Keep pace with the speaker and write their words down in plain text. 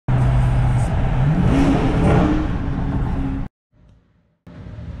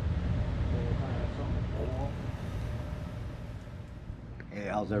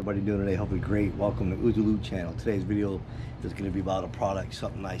How's everybody doing today? Hopefully great. Welcome to Ouzo channel. Today's video is going to be about a product,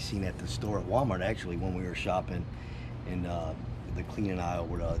 something I seen at the store at Walmart actually when we were shopping in the cleaning aisle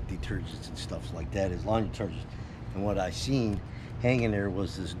with detergents and stuff like that, is laundry detergents. And what I seen hanging there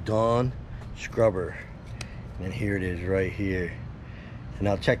was this Dawn scrubber, and here it is right here. And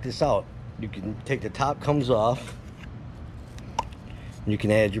now check this out. You can take the top comes off, and you can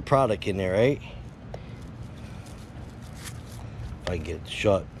add your product in there, right? I can get it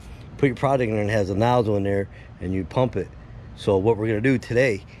shut. Put your product in there, and it has a nozzle in there, and you pump it. So what we're gonna do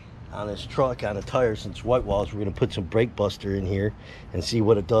today on this truck, on the tires, since white walls, we're gonna put some brake buster in here and see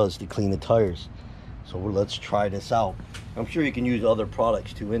what it does to clean the tires. So let's try this out. I'm sure you can use other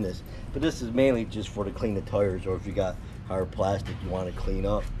products too in this, but this is mainly just for to clean the tires, or if you got hard plastic you want to clean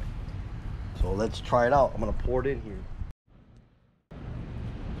up. So let's try it out. I'm gonna pour it in here.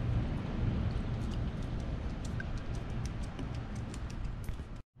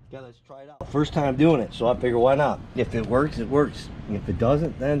 Yeah, let's try it out. First time doing it, so I figure why not? If it works, it works. If it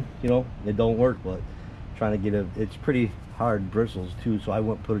doesn't, then you know it don't work. But trying to get it's pretty hard bristles too, so I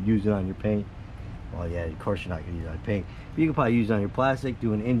wouldn't use it on your paint. Well, yeah, of course you're not gonna use it on paint. But you can probably use it on your plastic,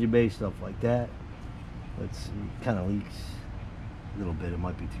 doing engine bay stuff like that. Let's see, it kind of leaks a little bit. It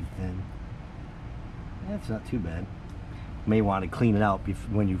might be too thin. That's not too bad. You may want to clean it out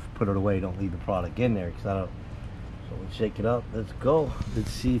when you put it away. Don't leave the product in there, because I don't. So we'll shake it up. Let's go. Let's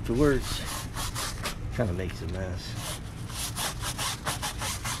see if it works. Kind of makes a mess.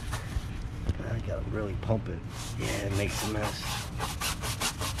 I gotta really pump it. Yeah, it makes a mess.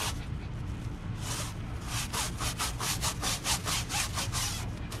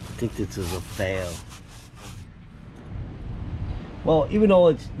 I think this is a fail. Well, even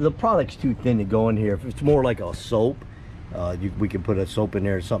though the product's too thin to go in here, if it's more like a soap, we can put a soap in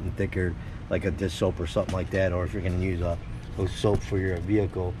there, something thicker, like a dish soap or something like that. Or if you're going to use a soap for your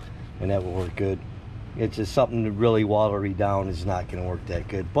vehicle, and that will work good. It's just something to really watery down is not going to work that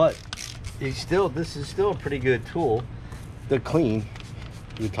good. But this is still a pretty good tool to clean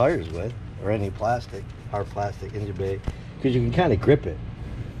your tires with, or any plastic, hard plastic, engine bay, because you can kind of grip it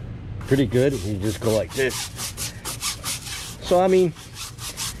pretty good, and you just go like this. So I mean,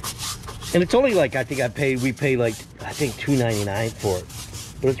 and it's only like, I think we paid like, I think $2.99 for it.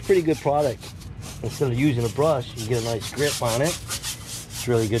 But it's a pretty good product. Instead of using a brush, you get a nice grip on it. It's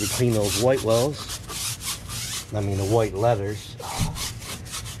really good to clean those white wells. I mean the white letters.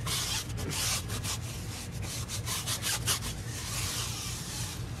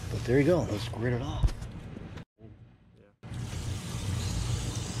 But there you go, let's grit it off.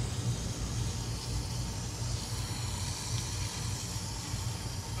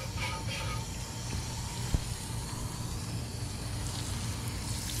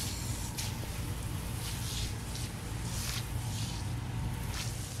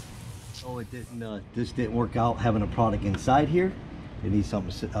 Oh, it didn't. This didn't work out having a product inside here. It needs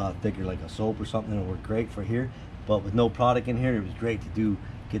something thicker, like a soap or something. It'll work great for here. But with no product in here, it was great to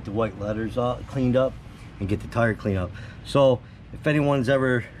get the white letters cleaned up and get the tire cleaned up. So if anyone's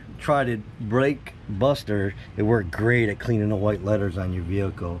ever tried a brake buster, it worked great at cleaning the white letters on your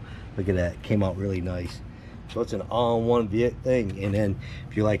vehicle. Look at that, it came out really nice. So it's an all-in-one thing. And then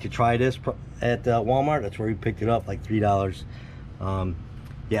if you like to try this at Walmart, that's where we picked it up, like $3.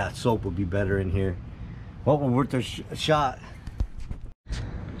 Yeah, soap would be better in here. Well, we're worth a shot.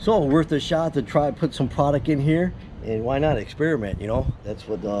 So worth a shot to try put some product in here, and why not experiment? You know, that's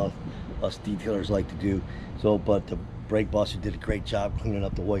what us detailers like to do. So, but the brake buster did a great job cleaning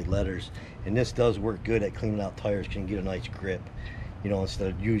up the white letters, and this does work good at cleaning out tires. Can get a nice grip. You know,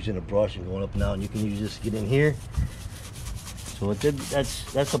 instead of using a brush and going up and down, you can use this to get in here. So it did.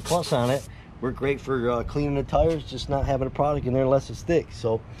 That's a plus on it. Work great for cleaning the tires, just not having a product in there unless it's thick.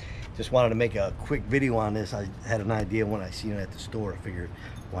 So just wanted to make a quick video on this. I had an idea when I seen it at the store. I figured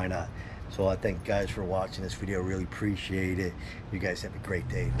why not. So I thank you guys for watching this video. Really appreciate it. You guys have a great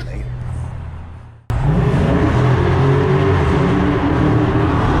day. Later.